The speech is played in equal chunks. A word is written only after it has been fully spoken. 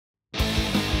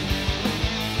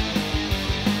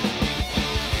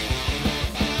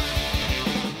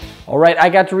All right, I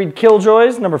got to read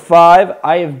Killjoys, number 5.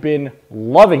 I have been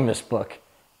loving this book.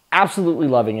 Absolutely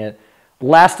loving it.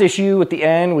 Last issue at the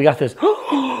end, we got this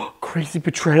crazy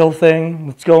betrayal thing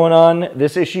that's going on.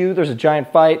 This issue, there's a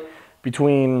giant fight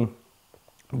between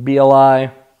BLI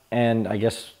and I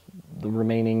guess the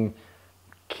remaining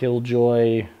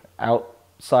Killjoy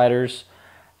outsiders.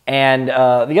 And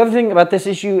the other thing about this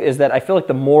issue is that I feel like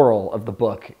the moral of the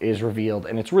book is revealed,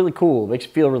 and it's really cool. It makes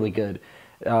you feel really good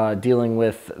dealing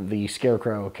with the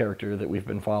Scarecrow character that we've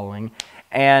been following.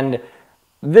 And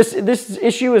this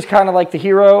issue is kind of like the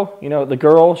hero, you know, the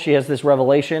girl. She has this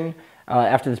revelation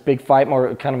after this big fight,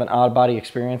 more kind of an odd-body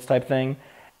experience type thing,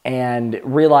 and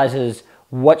realizes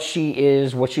what she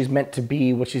is, what she's meant to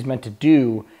be, what she's meant to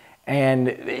do. And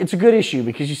it's a good issue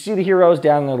because you see the heroes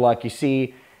down in their luck. You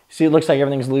see it looks like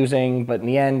everything's losing, but in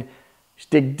the end, just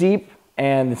dig deep.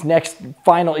 And this next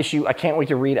final issue, I can't wait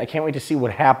to read. I can't wait to see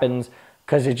what happens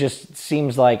because it just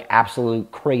seems like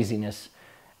absolute craziness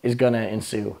is going to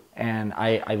ensue. And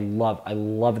I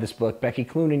love this book. Becky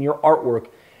Cloonan, your artwork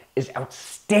is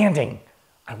outstanding.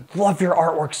 I love your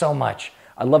artwork so much.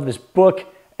 I love this book.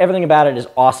 Everything about it is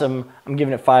awesome. I'm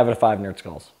giving it 5 out of 5 Nerd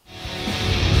Skulls.